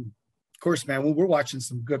 And of course, man, we're watching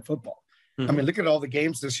some good football. I mean, look at all the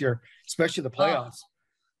games this year, especially the playoffs.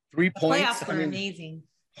 3 points. Playoffs were amazing.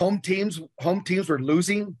 Home teams were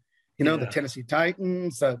losing. The Tennessee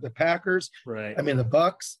Titans, the Packers. Right. I mean, the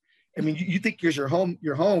Bucks. I mean, you think you're home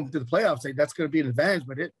to the playoffs, like, that's going to be an advantage,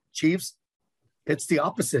 but Chiefs, it's the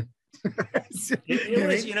opposite. It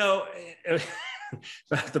was,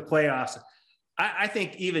 the playoffs. I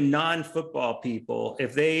think even non-football people,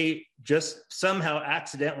 if they just somehow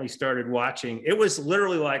accidentally started watching, it was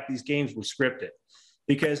literally like these games were scripted.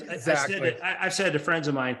 Because exactly. I've said to friends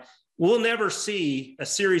of mine, we'll never see a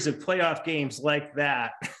series of playoff games like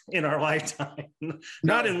that in our lifetime.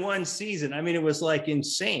 Not in one season. I mean, it was like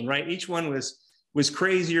insane, right? Each one was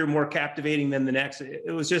crazier, more captivating than the next.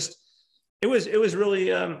 It was really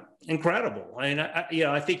incredible. I mean,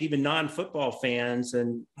 I think even non-football fans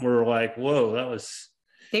were like, whoa,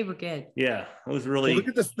 they were good. Yeah, it was really. Well,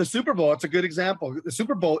 look at the Super Bowl. It's a good example. The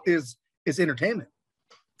Super Bowl is entertainment.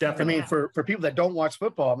 Definitely. I mean, for people that don't watch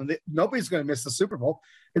football, I mean, nobody's going to miss the Super Bowl.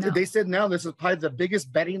 No. They said now this is probably the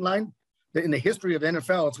biggest betting line in the history of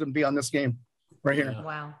NFL. It's going to be on this game right here.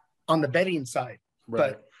 Wow. On the betting side.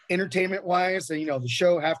 Right. But entertainment-wise, and, the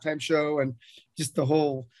show, halftime show, and just the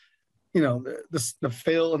whole, the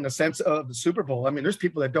feel and the sense of the Super Bowl. I mean, there's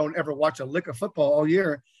people that don't ever watch a lick of football all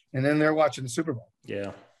year, and then they're watching the Super Bowl.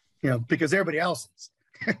 Yeah. Because everybody else is,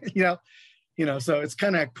 so it's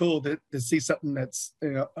kind of cool to see something that's,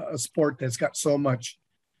 a sport that's got so much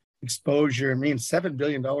exposure. I mean, $7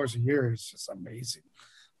 billion a year is just amazing.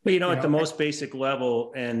 But, at the most basic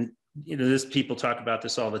level, and, people talk about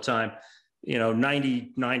this all the time,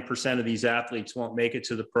 99% of these athletes won't make it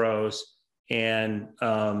to the pros. And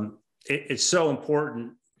it's so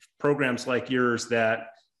important, programs like yours that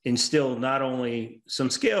instill not only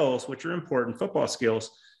some skills, which are important, football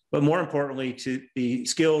skills, but more importantly, to the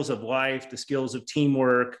skills of life, the skills of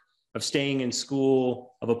teamwork, of staying in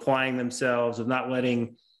school, of applying themselves, of not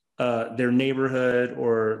letting their neighborhood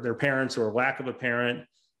or their parents or lack of a parent,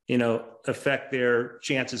 affect their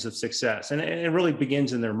chances of success. And it really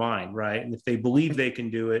begins in their mind, right? And if they believe they can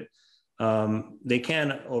do it, they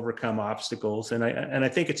can overcome obstacles. And I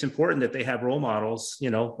think it's important that they have role models,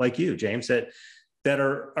 like you, James, that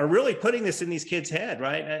are really putting this in these kids' head,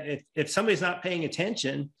 right? If somebody's not paying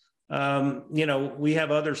attention, we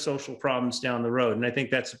have other social problems down the road. And I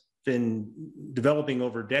think that's been developing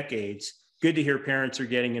over decades. Good to hear parents are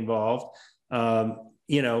getting involved,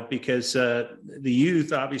 because the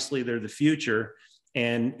youth, obviously they're the future,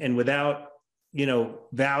 and without,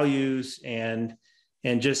 values and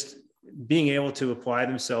just being able to apply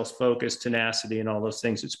themselves, focus, tenacity, and all those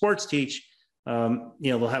things that sports teach,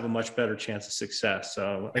 they'll have a much better chance of success.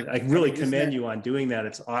 So I really commend you on doing that.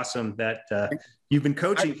 It's awesome that you've been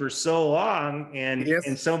coaching for so long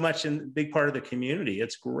and so much in a big part of the community.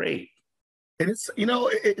 It's great. And it's,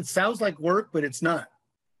 it sounds like work, but it's not.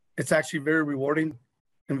 It's actually very rewarding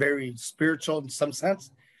and very spiritual in some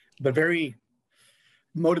sense, but very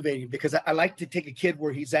motivating, because I like to take a kid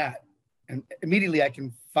where he's at, and immediately I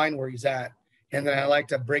can find where he's at. And then I like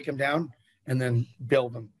to break him down and then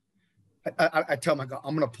build him. I tell him,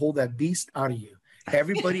 I'm going to pull that beast out of you.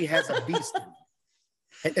 Everybody has a beast.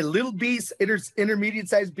 A little beast, intermediate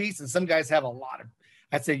sized beast, and some guys have a lot of.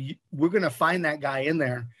 I'd say we're going to find that guy in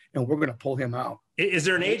there, and we're going to pull him out. Is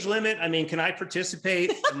there an age limit? I mean, can I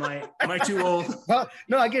participate? Am I too old? Well,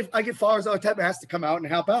 no, I get followers all the time that has to come out and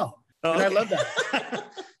help out. Oh, and okay. I love that.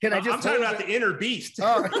 Can I just? I'm talking about the inner beast.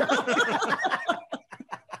 Oh.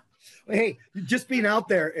 Hey, just being out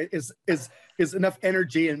there is enough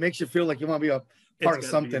energy and makes you feel like you want to be a part of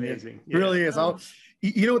something. It really is.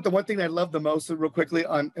 You know what? The one thing I love the most, real quickly,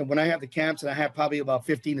 when I have the camps, and I have probably about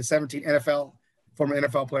 15 to 17 former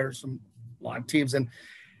NFL players from a lot of teams,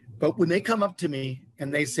 but when they come up to me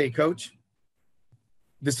and they say, "Coach,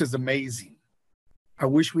 this is amazing. I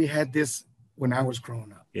wish we had this when I was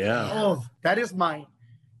growing up." Yeah. Oh, that is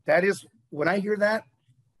when I hear that,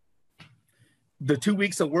 the 2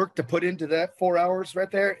 weeks of work to put into that 4 hours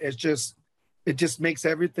right there it just makes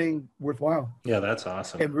everything worthwhile. Yeah, that's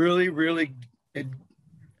awesome. It really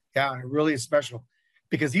is special,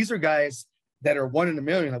 because these are guys that are 1 in a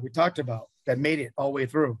million, like we talked about, that made it all the way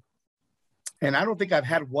through. And I don't think I've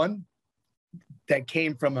had one that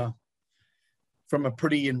came from a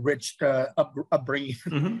pretty enriched upbringing.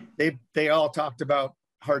 Mm-hmm. They all talked about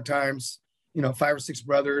hard times, 5 or 6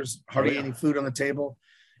 brothers, hardly any food on the table,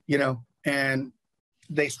 and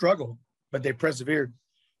they struggled, but they persevered,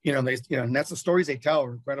 and that's the stories they tell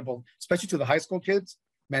are incredible, especially to the high school kids.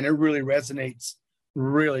 Man, it really resonates.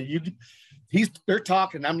 Really, they're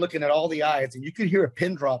talking. I'm looking at all the eyes, and you could hear a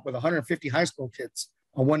pin drop with 150 high school kids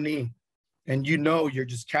on one knee, and you're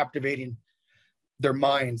just captivating their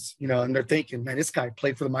minds, and they're thinking, man, this guy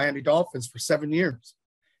played for the Miami Dolphins for 7 years,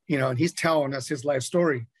 and he's telling us his life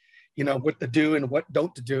story, what to do and what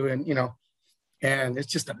don't to do, and and it's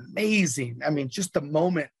just amazing. I mean, just the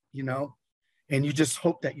moment, and you just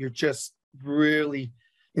hope that you're just really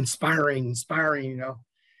inspiring,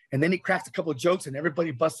 And then he cracks a couple of jokes and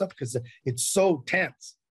everybody busts up because it's so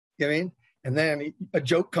tense. You know what I mean? And then a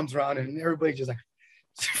joke comes around and everybody just like,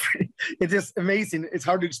 it's just amazing. It's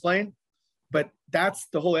hard to explain, but that's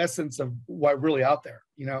the whole essence of why we're really out there,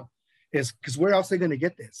 is because where else are they going to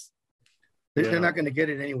get this? They're not going to get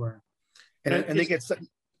it anywhere. And they get something.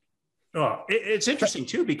 Oh, it's interesting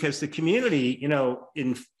too, because the community,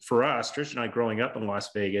 for us, Trish and I growing up in Las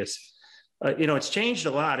Vegas, it's changed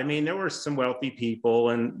a lot. I mean, there were some wealthy people,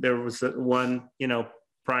 and there was one,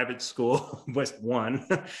 private school was one,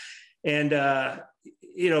 and,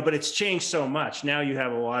 but it's changed so much. Now you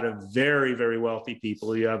have a lot of very, very wealthy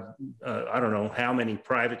people. You have, I don't know how many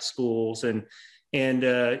private schools, and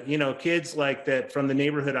kids like that from the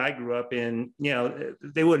neighborhood I grew up in,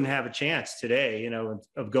 they wouldn't have a chance today,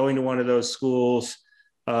 of going to one of those schools,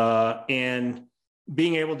 and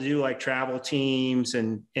being able to do like travel teams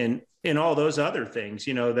and all those other things,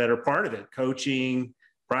 that are part of it, coaching,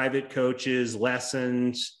 private coaches,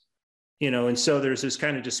 lessons, and so there's this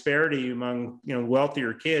kind of disparity among,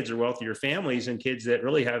 wealthier kids or wealthier families and kids that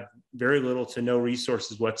really have very little to no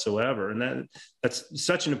resources whatsoever. And that's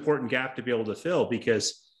such an important gap to be able to fill,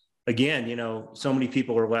 because again, so many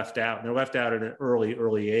people are left out, and they're left out at an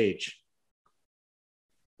early age.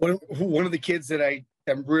 One of the kids that I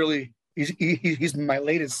am really, he's my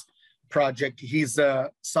latest project. He's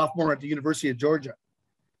a sophomore at the University of Georgia.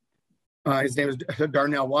 His name is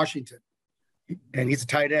Darnell Washington, and he's a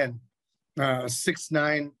tight end,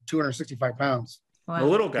 6'9", 265 pounds. Wow. A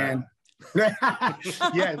little guy. Yeah,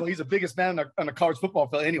 well, he's the biggest man on a college football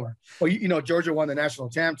field anywhere. Well, Georgia won the national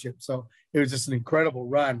championship, so it was just an incredible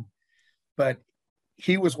run. But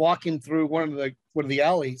he was walking through one of the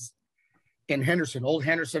alleys in Henderson, old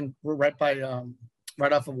Henderson, right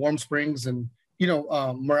off of Warm Springs and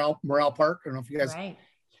Morale Park. I don't know if you guys. Right.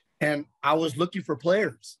 And I was looking for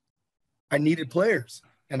players. I needed players,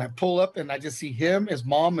 and I pull up and I just see him, his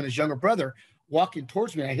mom, and his younger brother walking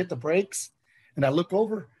towards me. And I hit the brakes, and I look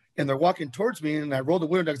over, and they're walking towards me, and I rolled the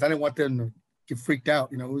window down because I didn't want them to get freaked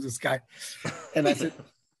out. Who's this guy? And I said,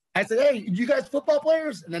 "Hey, you guys football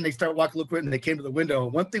players?" And then they start walking a little bit, and they came to the window.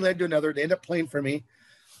 One thing led to another. They end up playing for me,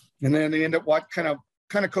 and then they end up kind of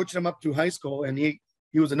coaching him up through high school. And he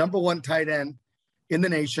was the number 1 tight end in the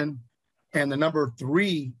nation and the number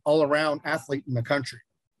 3 all-around athlete in the country.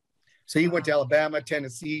 So he went to Alabama,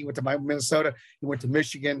 Tennessee, he went to Minnesota, he went to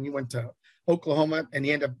Michigan, he went to Oklahoma, and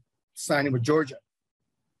he ended up signing with Georgia.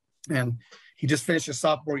 And he just finished his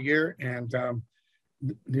sophomore year, and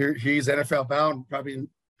he's NFL bound. Probably,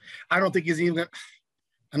 I don't think he's even.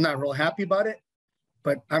 I'm not real happy about it,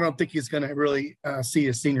 but I don't think he's going to really see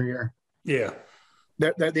his senior year. Yeah,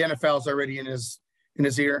 the NFL is already in his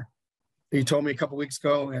ear. He told me a couple weeks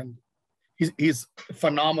ago, and he's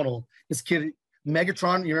phenomenal. This kid,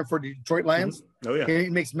 Megatron, you remember for Detroit Lions? Oh yeah, he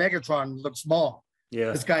makes Megatron look small.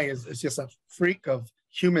 Yeah. This guy is just a freak of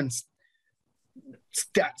human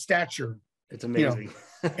stature. It's amazing.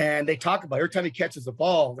 And they talk about every time he catches the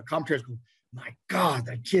ball, the commentators go, my God,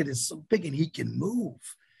 that kid is so big and he can move.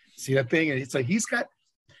 See that thing? And it's like, he's got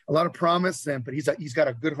a lot of promise, but he's got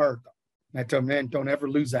a good heart. And I tell him, man, don't ever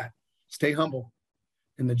lose that. Stay humble.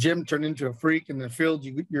 In the gym, turn into a freak. In the field,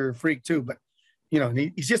 you're a freak too. But,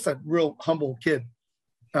 he's just a real humble kid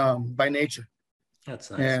by nature.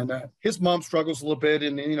 That's nice. And his mom struggles a little bit,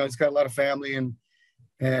 and he's got a lot of family. And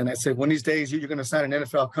I said, one of these days you're going to sign an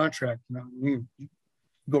NFL contract. You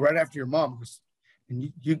go right after your mom,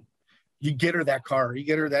 and you get her that car, you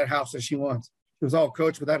get her that house that she wants. He goes, oh,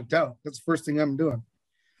 coach, without a doubt, that's the first thing I'm doing.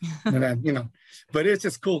 And then, but it's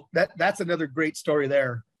just cool. That's another great story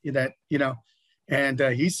there. And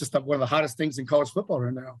he's just one of the hottest things in college football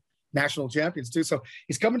right now. National champions too. So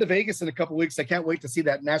he's coming to Vegas in a couple of weeks. I can't wait to see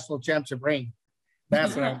that national championship ring.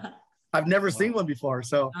 That's what I've never seen one before.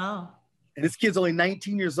 So, and this kid's only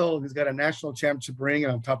 19 years old. He's got a national championship ring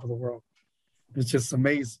and on top of the world. It's just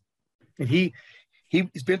amazing. And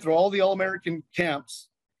he's been through all the All-American camps.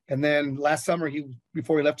 And then last summer,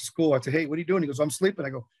 before he left to school, I said, hey, what are you doing? He goes, I'm sleeping. I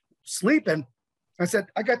go, sleeping? I said,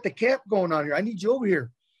 I got the camp going on here. I need you over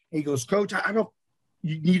here. And he goes, coach,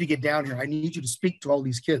 you need to get down here. I need you to speak to all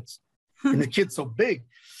these kids. And the kid's so big.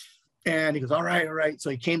 And he goes, all right, all right. So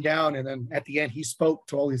he came down, and then at the end, he spoke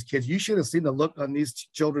to all these kids. You should have seen the look on these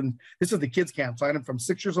children. This is the kids' camp. So I had him from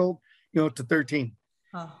 6 years old, to 13.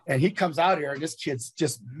 Oh. And he comes out here, and this kid's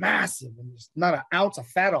just massive, and there's not an ounce of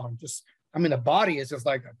fat on him. The body is just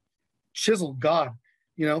like a chiseled god,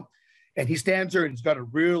 And he stands there, and he's got a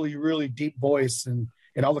really, really deep voice, and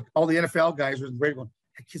all the NFL guys were ready going,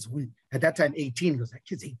 that kid's at that time 18. He goes, that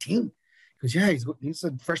kid's 18. He goes, yeah, he's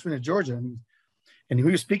a freshman in Georgia, and he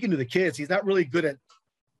was speaking to the kids. He's not really good at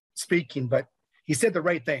speaking, but he said the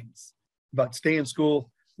right things about stay in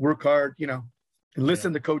school, work hard, and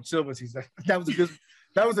listen to Coach Silvas. That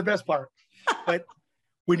was the best part. But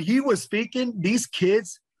when he was speaking, these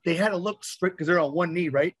kids, they had to look straight because they're on one knee,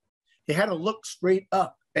 right? They had to look straight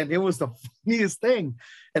up, and it was the funniest thing.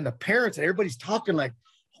 And the parents and everybody's talking like,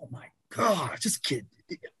 "Oh my gosh, this kid!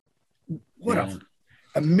 What a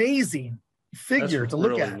amazing figure to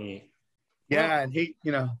look at!" Neat. Yeah, and he,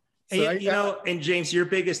 and James, your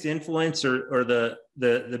biggest influence or the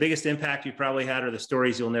biggest impact you probably had are the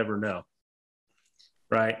stories you'll never know,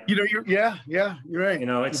 right? You're right.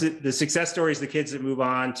 It's the success stories, the kids that move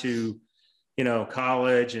on to,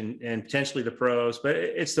 college and potentially the pros, but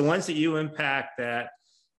it's the ones that you impact that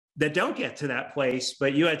don't get to that place,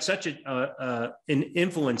 but you had such an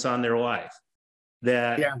influence on their life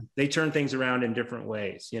that they turn things around in different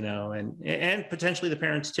ways, and potentially the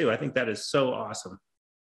parents too. I think that is so awesome.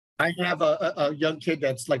 I have a young kid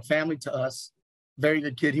that's like family to us. Very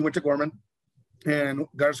good kid. He went to Gorman and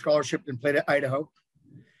got a scholarship and played at Idaho.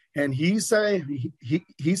 And he's a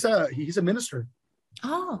minister.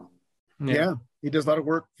 Oh, yeah. He does a lot of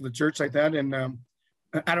work for the church like that. And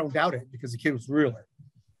I don't doubt it because the kid was really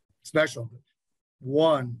special.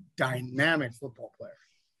 One dynamic football player.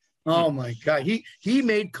 Oh my God. He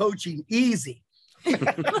made coaching easy.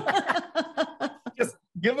 Just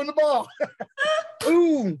give him the ball.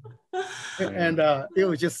 Boom. And it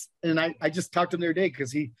was just, and I just talked to him the other day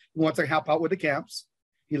because he wants to help out with the camps.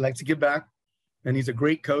 He likes to give back, and he's a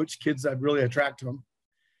great coach. Kids that really attract to him.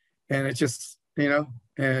 And it's just,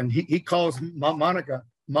 and he calls Monica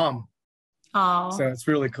mom. Oh, so it's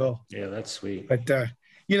really cool. Yeah, that's sweet. But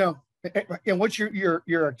and once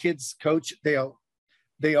you're a kid's coach,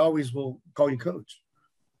 they always will call you coach.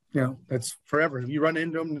 That's forever. If you run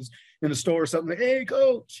into them in the store or something, hey,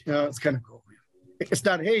 coach, it's kind of cool. It's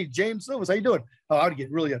not, hey, James Silvas, how you doing? Oh, I'd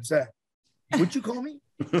get really upset. Would you call me?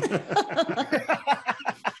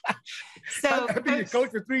 So I've been your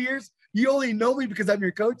coach for 3 years. You only know me because I'm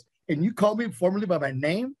your coach, and you call me formally by my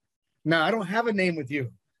name? No, I don't have a name with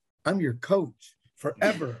you. I'm your coach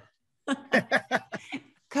forever.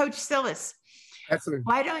 Coach Silvas, Absolutely.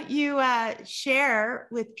 why don't you share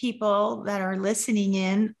with people that are listening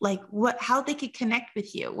in, like how they could connect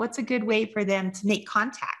with you? What's a good way for them to make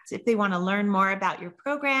contact if they want to learn more about your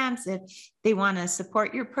programs, if they want to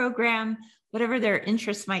support your program, whatever their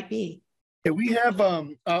interests might be? Yeah, we have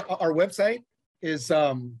our website is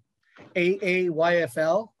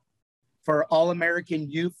AAYFL for All-American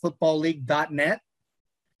Youth Football League.net.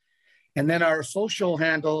 And then our social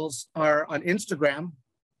handles are on Instagram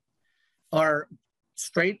are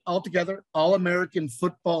straight altogether All-American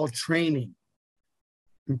Football Training.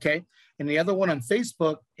 Okay. And the other one on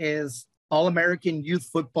Facebook is All-American Youth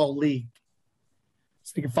Football League.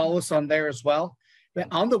 So you can follow us on there as well. But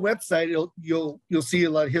on the website, you'll see a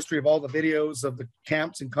lot of history of all the videos of the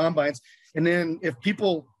camps and combines. And then if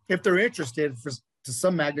they're interested to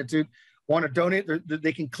some magnitude, want to donate,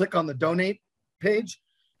 they can click on the donate page,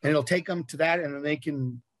 and it'll take them to that, and then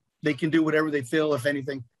they can do whatever they feel. If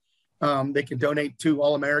anything, they can donate to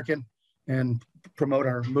All American and promote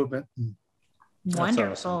our movement.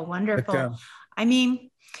 Wonderful, awesome. wonderful. But, I mean,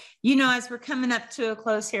 you know, as we're coming up to a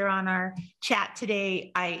close here on our chat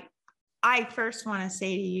today, I first want to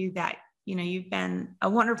say to you that, you know, you've been a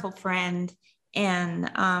wonderful friend, and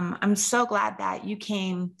I'm so glad that you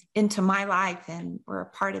came into my life and were a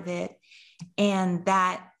part of it, and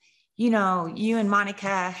that, you know, you and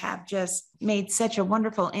Monica have just made such a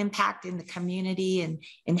wonderful impact in the community and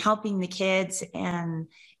in helping the kids. And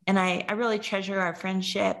I really treasure our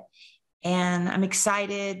friendship, and I'm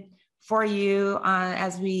excited for you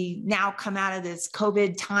as we now come out of this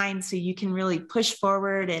COVID time, so you can really push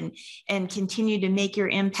forward and continue to make your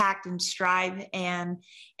impact and strive and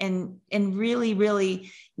really,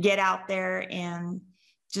 really get out there and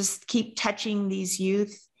just keep touching these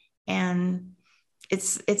youth. And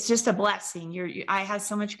it's just a blessing. I have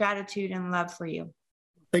so much gratitude and love for you.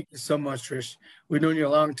 Thank you so much, Trish. We've known you a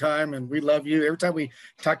long time, and we love you. Every time we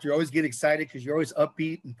talk, you always get excited because you're always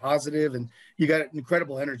upbeat and positive, and you got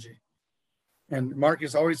incredible energy. And Mark,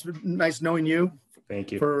 it's always nice knowing you.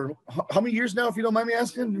 Thank you. For how many years now, if you don't mind me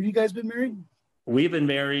asking, have you guys been married? We've been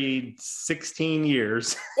married 16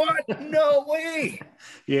 years. What? No way.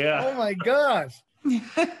 Yeah. Oh my gosh.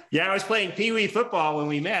 Yeah, I was playing Pee Wee football when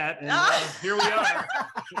we met, and here we are.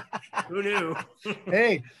 Who knew?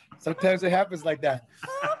 Hey, sometimes it happens like that.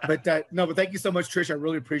 But but thank you so much, Trish. I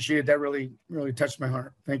really appreciate it. That really, really touched my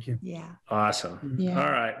heart. Thank you. Yeah. Awesome. Yeah.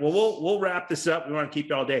 All right. Well, we'll wrap this up. We want to keep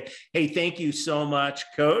you all day. Hey, thank you so much,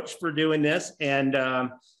 Coach, for doing this. And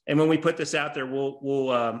when we put this out there,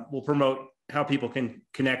 we'll promote how people can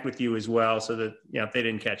connect with you as well, so that, you know, if they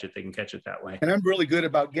didn't catch it, they can catch it that way. And I'm really good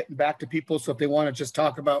about getting back to people. So if they want to just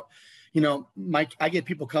talk about, you know, I get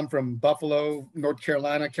people come from Buffalo, North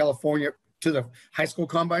Carolina, California to the high school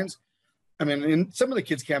combines. I mean, in some of the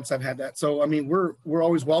kids camps, I've had that. So, I mean, we're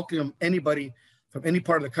always welcome anybody from any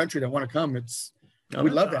part of the country that want to come. We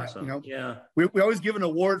love that. Awesome. You know, yeah. We always give an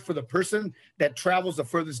award for the person that travels the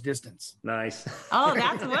furthest distance. Nice. Oh,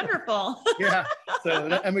 that's wonderful. Yeah.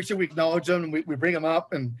 So I make sure we acknowledge them, and we bring them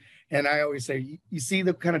up. And I always say, you see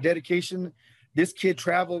the kind of dedication. This kid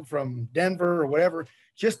traveled from Denver or whatever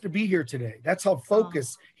just to be here today. That's how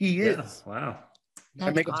focused he is. Yeah. Wow.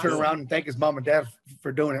 I make him turn around and thank his mom and dad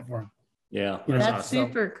for doing it for him. Yeah. That's awesome.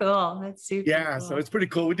 super cool. That's super Yeah. cool. So it's pretty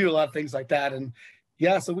cool. We do a lot of things like that. And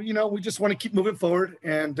yeah, so we just want to keep moving forward.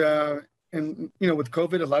 And with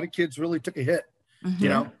COVID, a lot of kids really took a hit,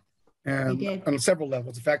 and on several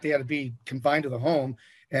levels. In fact, they had to be confined to the home.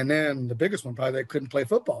 And then the biggest one, probably, they couldn't play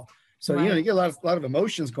football. So, right. You get a lot of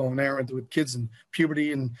emotions going there with kids in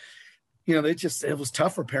puberty. And, it was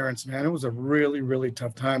tough for parents, man. It was a really, really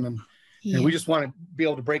tough time. And we just want to be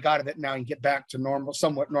able to break out of it now and get back to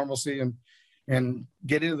somewhat normalcy and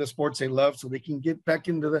get into the sports they love, so they can get back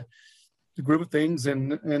into the group of things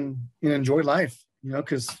and enjoy life,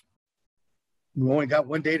 because we only got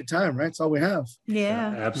one day at a time, right? It's all we have.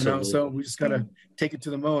 Yeah. Absolutely. So we just got to take it to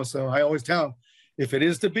the most. So I always tell them, if it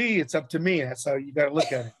is to be, it's up to me. That's how you got to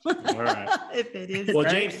look at it. All right. If it is. Well,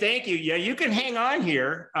 right. James, thank you. Yeah, you can hang on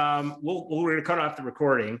here. We're going to cut off the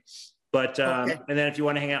recording, but Okay. and then if you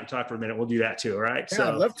want to hang out and talk for a minute, we'll do that too. All right. Yeah,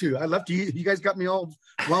 I'd love to. You guys got me all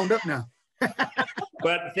wound up now.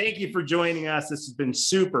 But thank you for joining us. This has been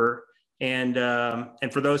super. And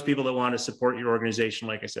for those people that want to support your organization,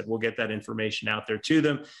 like I said, we'll get that information out there to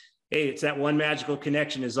them. Hey, it's that one magical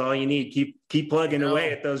connection is all you need. Keep plugging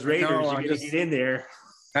away at those Raiders. You're going to get in there.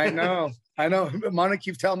 I know. Monica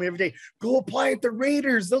keeps telling me every day, go apply at the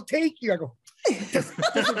Raiders. They'll take you. I go.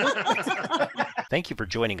 Thank you for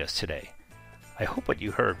joining us today. I hope what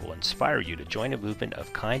you heard will inspire you to join a movement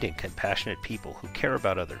of kind and compassionate people who care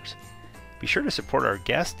about others. Be sure to support our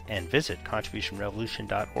guest and visit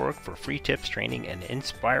contributionrevolution.org for free tips, training, and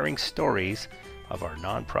inspiring stories of our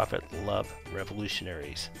nonprofit love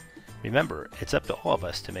revolutionaries. Remember, it's up to all of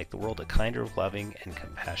us to make the world a kinder, loving, and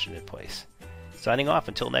compassionate place. Signing off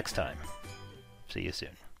until next time. See you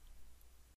soon.